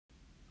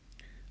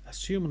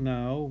Assume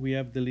now we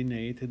have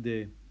delineated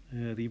the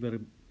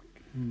river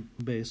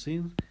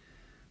basin.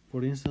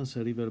 For instance,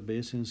 river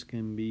basins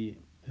can be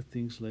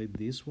things like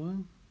this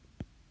one.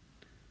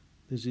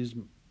 This is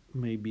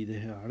maybe the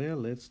area.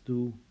 Let's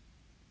do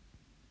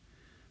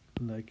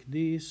like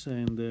this,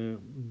 and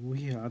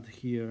we add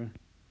here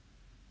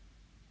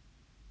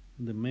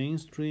the main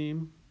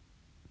stream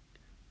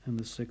and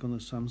the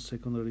some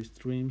secondary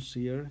streams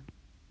here.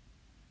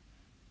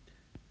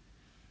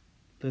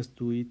 Let's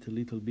do it a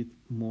little bit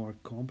more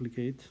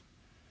complicated.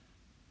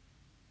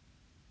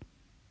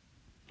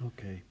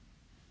 Okay.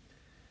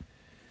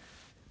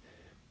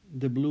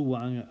 The blue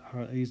one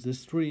is the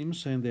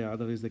streams and the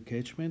other is the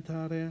catchment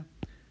area.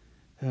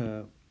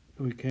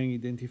 We can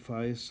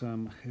identify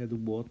some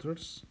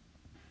headwaters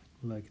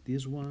like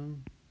this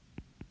one,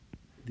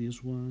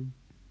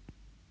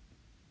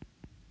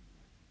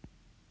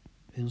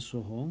 and so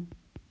on.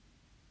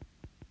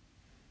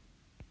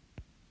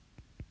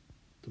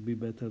 To be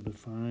better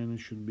defined, it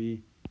should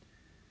be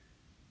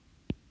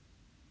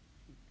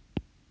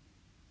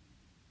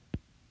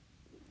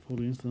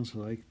for instance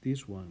like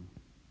this one.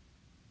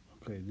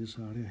 Okay, this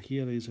area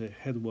here is a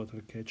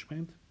headwater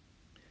catchment.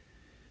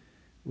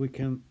 We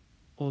can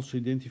also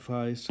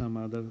identify some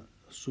other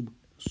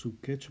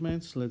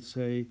sub-catchments, let's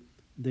say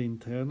the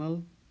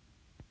internal,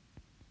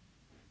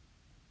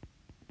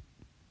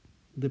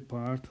 the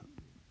part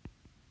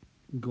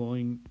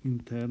going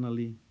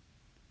internally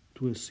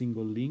to a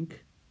single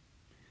link,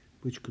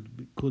 which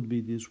could be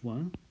this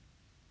one.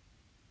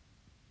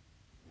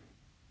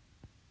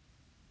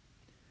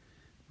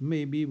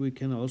 Maybe we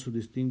can also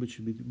distinguish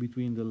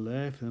between the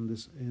left and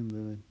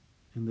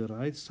the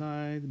right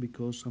side,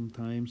 because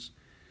sometimes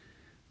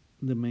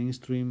the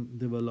mainstream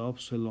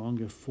develops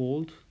along a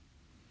fault,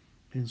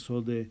 and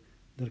so there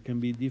can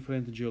be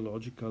different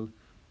geological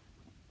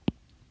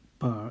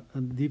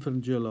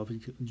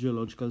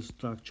geological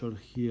structure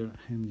here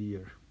and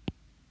here.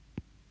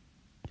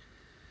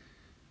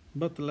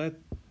 But let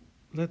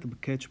the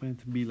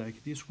catchment be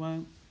like this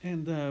one,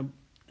 and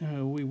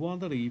we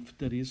wonder if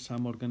there is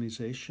some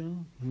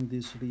organization in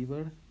this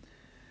river.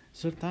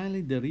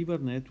 Certainly, the river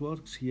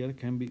networks here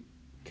can be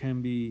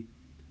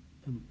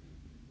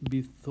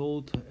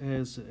thought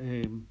as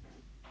a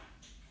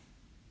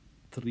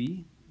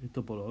tree, a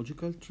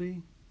topological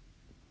tree,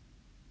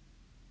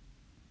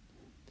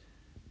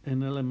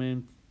 an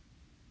element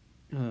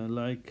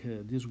like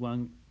this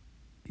one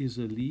is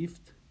a leaf.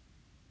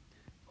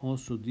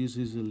 Also, this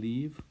is a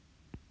leaf,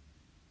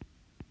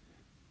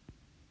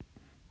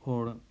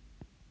 or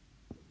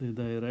the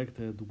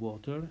directed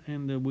water,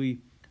 and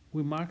we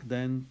mark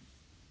then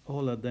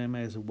all of them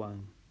as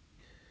one.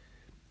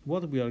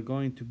 What we are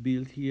going to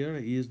build here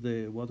is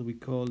what we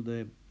call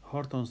the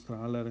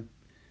Horton-Strahler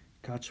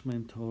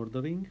catchment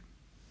ordering,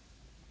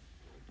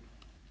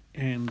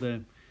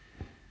 and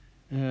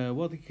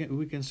what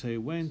we can say,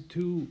 when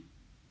two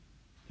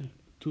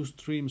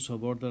streams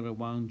of order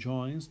 1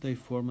 joins, they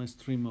form a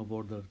stream of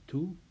order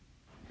 2.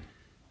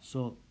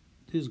 So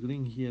this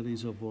green here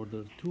is of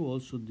order 2,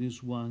 also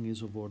this one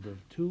is of order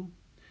 2.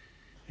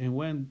 And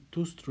when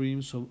two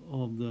streams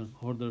of the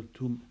order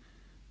 2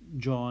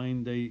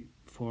 join, they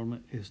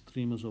form a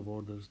stream of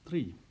order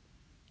 3.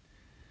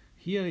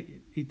 Here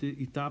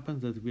it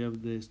happens that we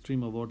have the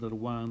stream of order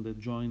 1 that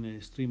join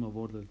a stream of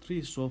order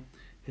 3, so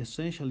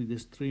essentially the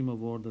stream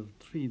of order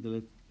 3,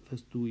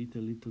 let's do it a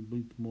little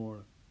bit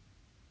more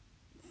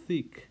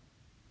thick,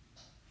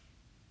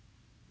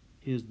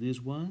 is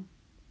this one,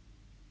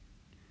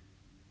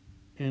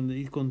 and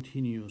it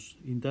continues,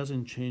 it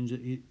doesn't change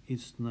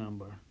its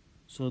number,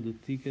 so the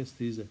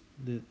thickest is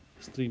the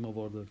stream of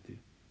order 3.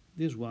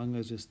 This one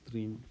is a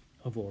stream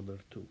of order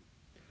 2.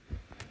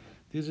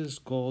 This is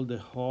called the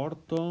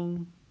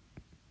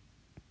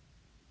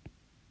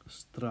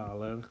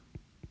Horton-Strahler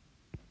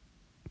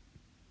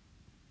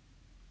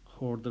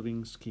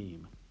ordering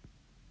scheme.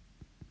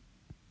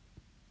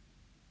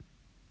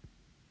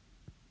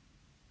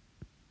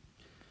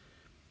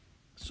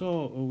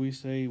 So when we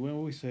say,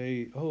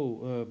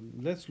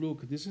 let's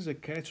look, this is a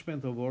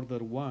catchment of order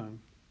 1.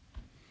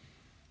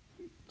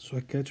 So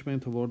a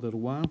catchment of order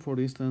 1, for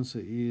instance,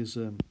 is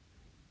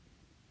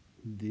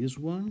this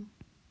one,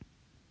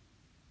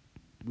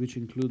 which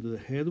include the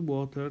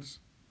headwaters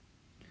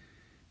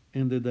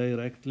and the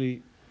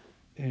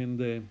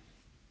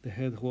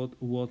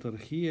headwater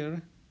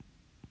here,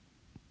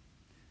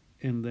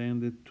 and then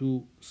the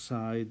two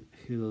side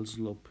hill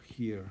slope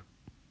here.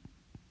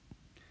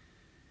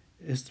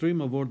 A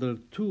stream of order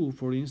 2,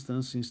 for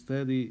instance,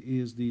 instead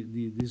is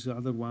this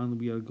other one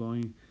we are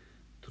going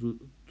to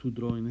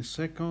draw in a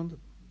second.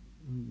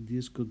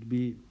 This could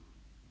be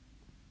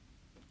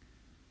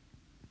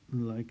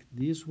like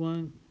this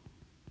one,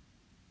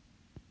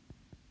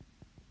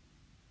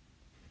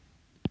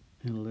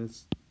 and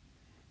let's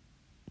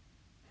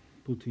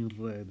put in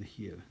red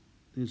here.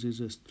 This is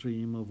a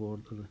stream of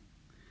order,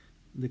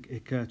 a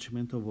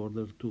catchment of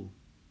order 2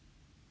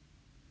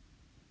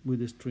 with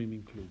the stream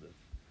included.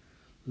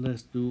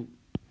 Let's do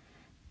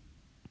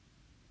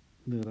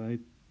the right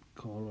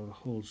color,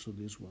 also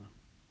this one.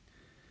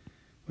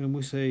 when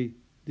we say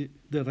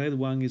the red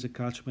one is a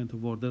catchment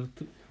of order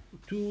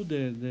 2,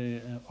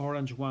 the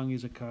orange one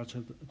is a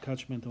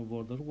catchment of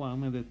order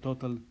 1, and the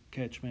total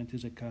catchment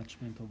is a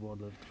catchment of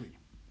order 3.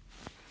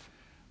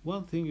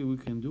 One thing we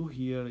can do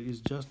here is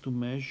just to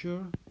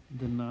measure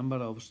the number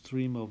of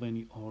stream of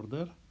any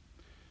order.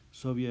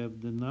 So we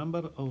have the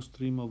number of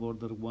stream of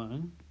order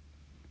 1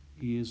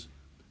 is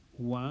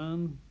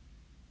 1,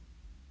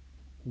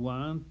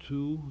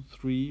 2,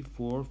 3,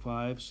 4,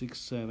 5, 6,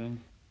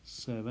 7,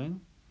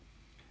 7.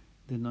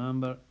 The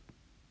number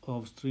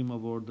of stream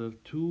of order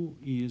 2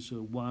 is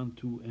 1,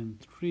 2, and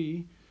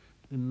 3.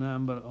 The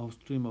number of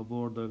stream of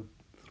order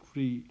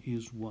 3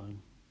 is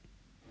 1.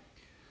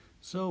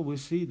 So we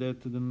see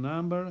that the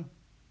number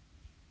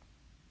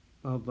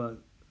of a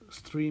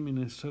stream in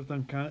a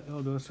certain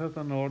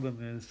order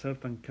and a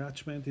certain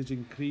catchment is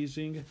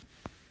increasing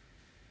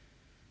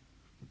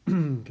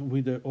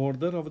with the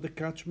order of the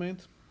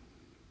catchment.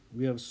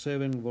 We have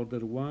 7 of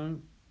order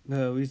 1.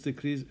 Is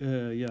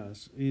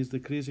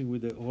decreasing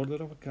with the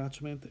order of a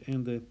catchment,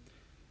 and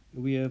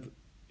we have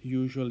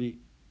usually,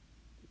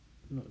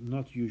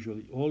 not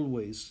usually,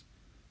 always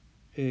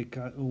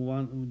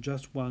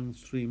just one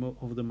stream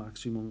of the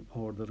maximum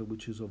order,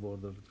 which is of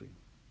order 3.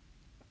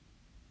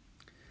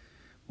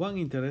 One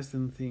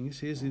interesting thing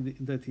is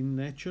that in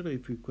nature,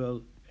 if you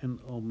call an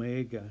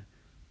omega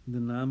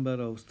the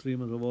number of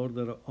streams of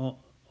order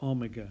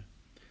omega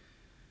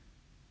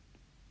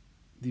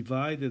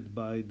divided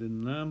by the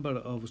number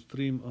of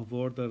stream of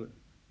order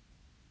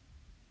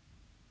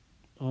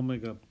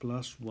omega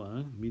plus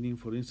 1, meaning,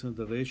 for instance,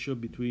 the ratio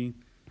between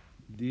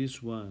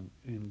this one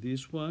and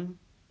this one,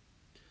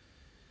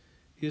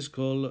 is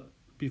called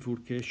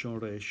bifurcation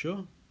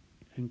ratio,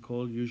 and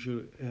called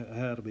usually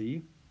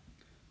RB,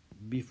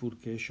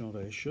 bifurcation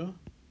ratio.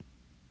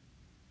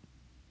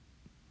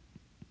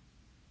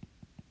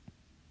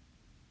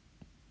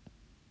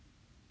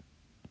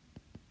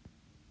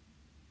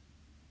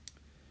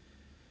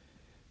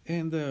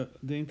 And the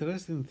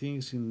interesting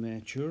things in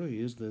nature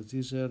is that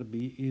this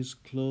RB is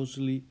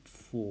closely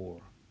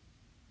 4.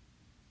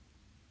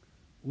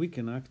 We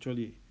can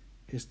actually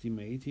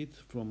estimate it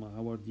from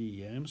our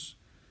DEMs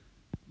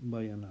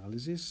by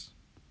analysis.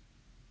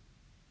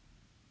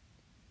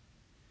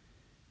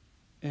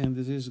 And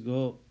this is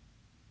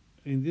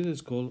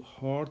called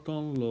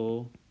Horton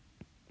law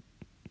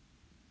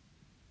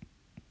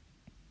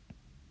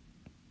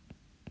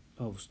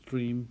of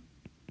stream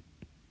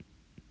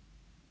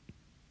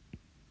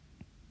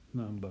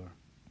number.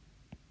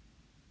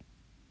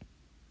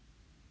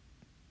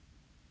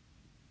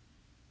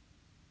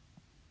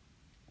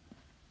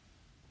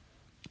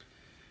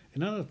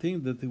 Another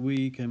thing that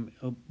we can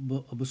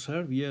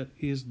observe here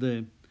is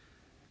the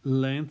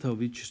length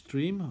of each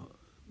stream.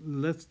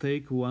 Let's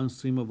take one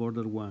stream of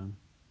order 1.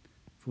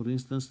 For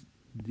instance,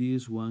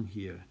 this one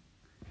here.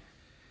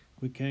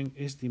 We can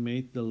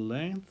estimate the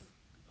length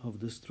of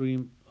the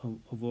stream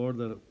of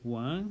order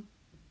 1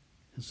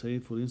 and say,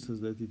 for instance,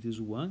 that it is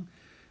 1.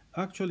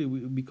 Actually,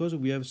 because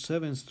we have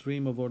 7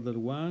 stream of order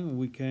 1,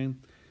 we can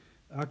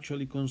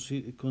actually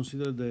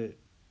consider the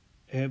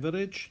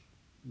average,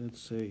 let's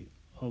say,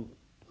 of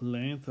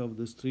length of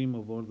the stream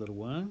of order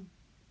 1,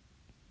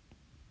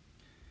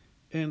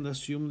 and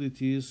assume that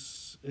it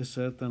is a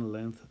certain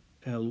length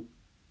L1.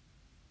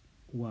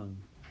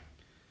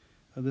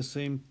 At the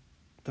same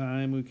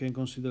time, we can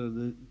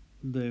consider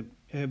the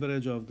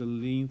average of the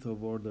length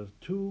of order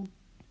 2,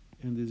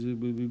 and this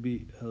will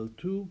be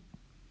L2,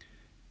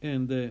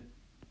 and the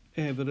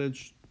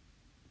average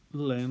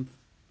length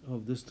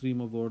of the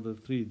stream of order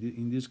 3.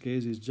 In this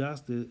case, is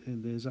just the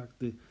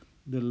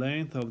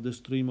length of the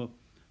stream of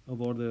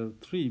order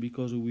 3,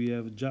 because we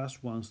have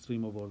just one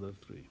stream of order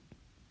 3.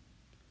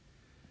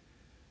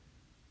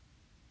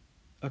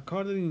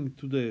 According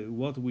to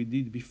what we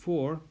did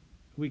before,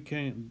 we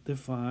can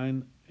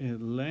define a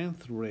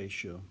length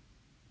ratio,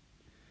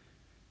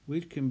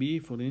 which can be,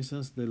 for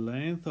instance, the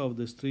length of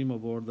the stream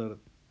of order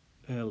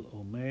L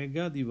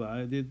omega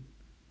divided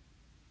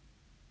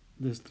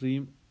the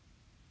stream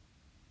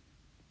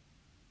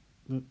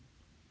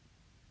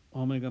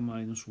omega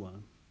minus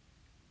 1.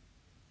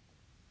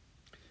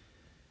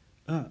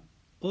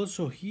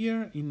 Also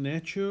here in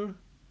nature,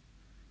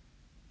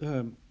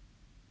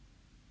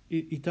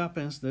 it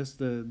happens that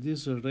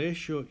this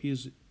ratio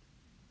is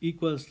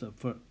equals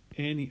for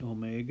any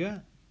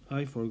omega.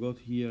 I forgot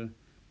here,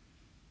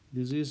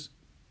 this is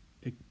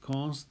a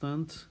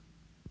constant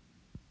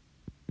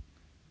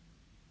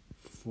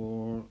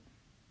for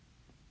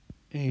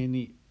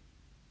any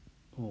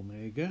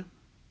omega,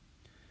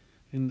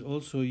 and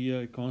also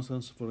here a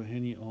constant for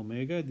any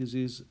omega. This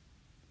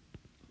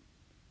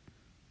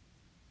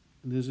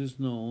is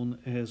known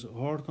as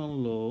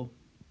Horton law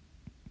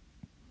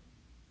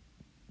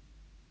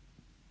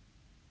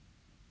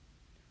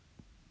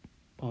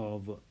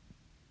of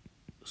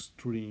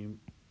stream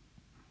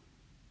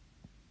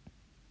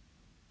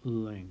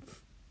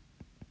length.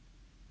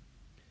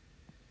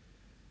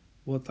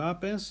 What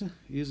happens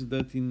is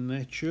that in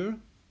nature,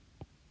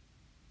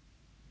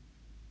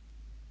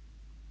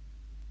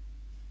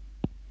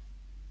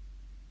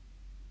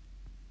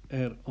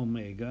 R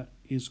omega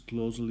is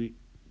closely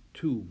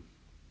 2.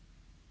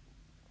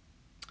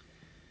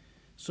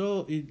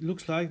 So it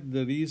looks like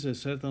there is a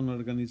certain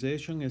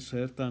organization, a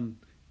certain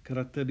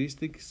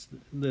characteristics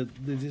that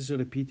this is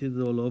repeated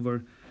all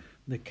over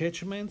the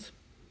catchment,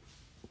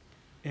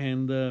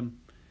 and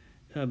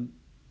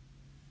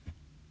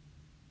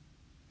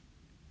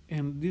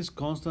this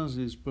constant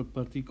is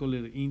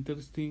particularly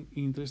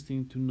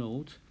interesting to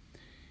note.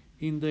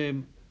 In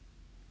the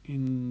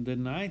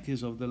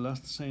 90s of the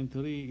last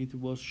century, it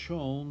was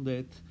shown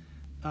that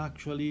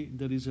actually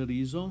there is a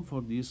reason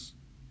for these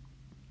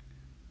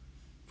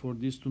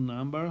two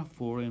numbers,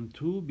 4 and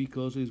 2,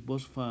 because it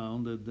was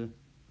found that the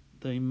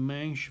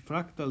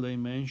fractal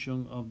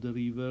dimension of the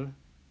river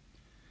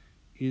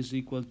is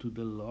equal to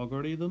the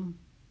logarithm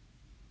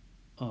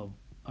of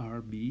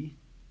RB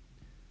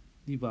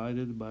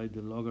divided by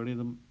the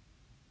logarithm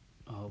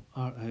of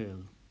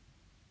RL,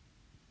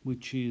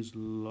 which is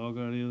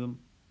logarithm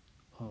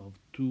of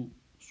 2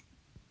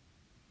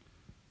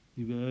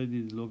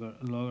 divided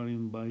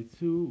logarithm by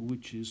 2,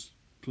 which is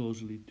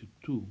closely to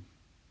 2.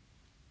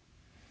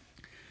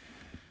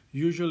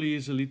 Usually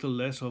is a little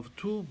less of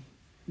 2,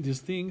 these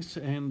things.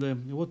 And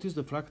what is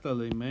the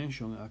fractal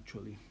dimension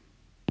actually?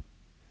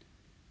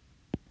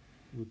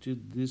 Which is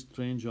this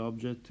strange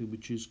object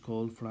which is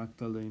called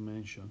fractal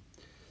dimension.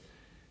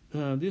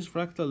 This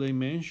fractal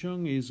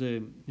dimension is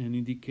an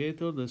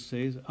indicator that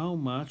says how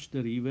much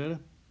the river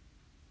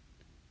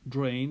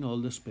drains all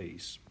the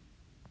space.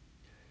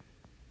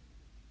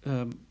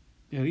 A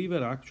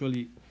river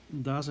actually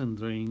doesn't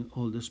drain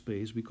all the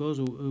space, because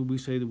we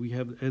say that we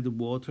have add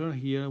water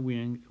here,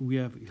 we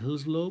have hill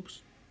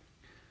slopes,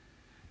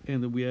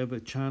 and we have a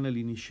channel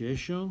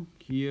initiation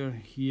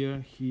here,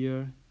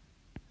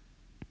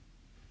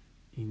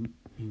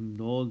 in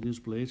all these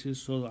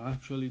places. So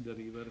actually the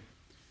river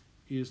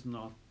is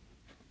not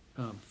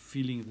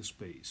filling the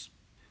space.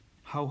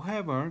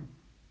 However,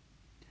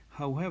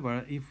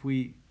 if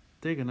we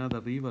take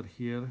another river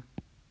here,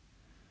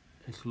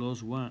 a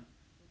closed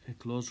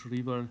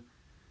river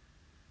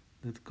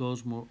that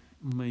goes more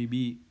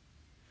maybe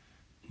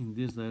in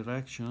this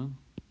direction,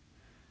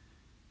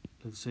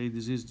 let's say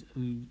this is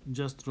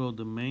just draw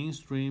the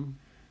mainstream,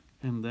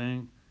 and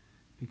then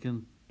we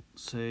can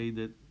say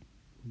that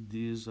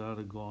these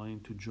are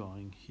going to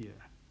join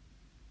here.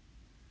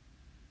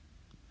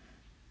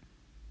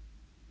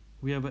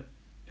 We have a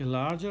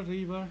larger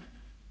river,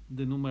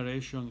 the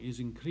numeration is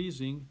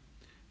increasing,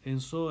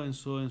 and so.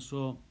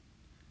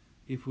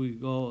 If we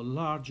go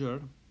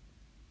larger,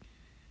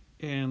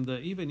 and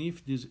even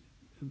if this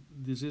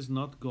is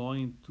not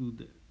going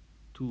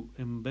to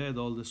embed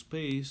all the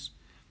space,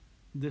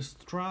 the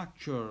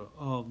structure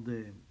of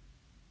the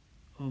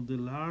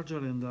larger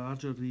and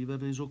larger river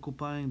is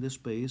occupying the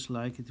space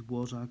like it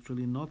was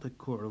actually not a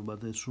curve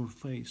but a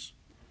surface.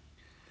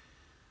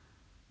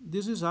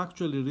 This is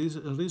actually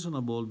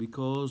reasonable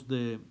because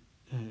the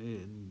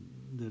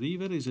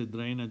river is a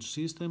drainage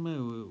system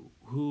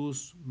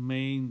whose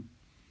main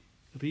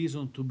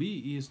reason to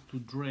be is to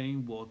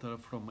drain water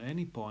from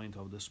any point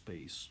of the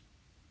space.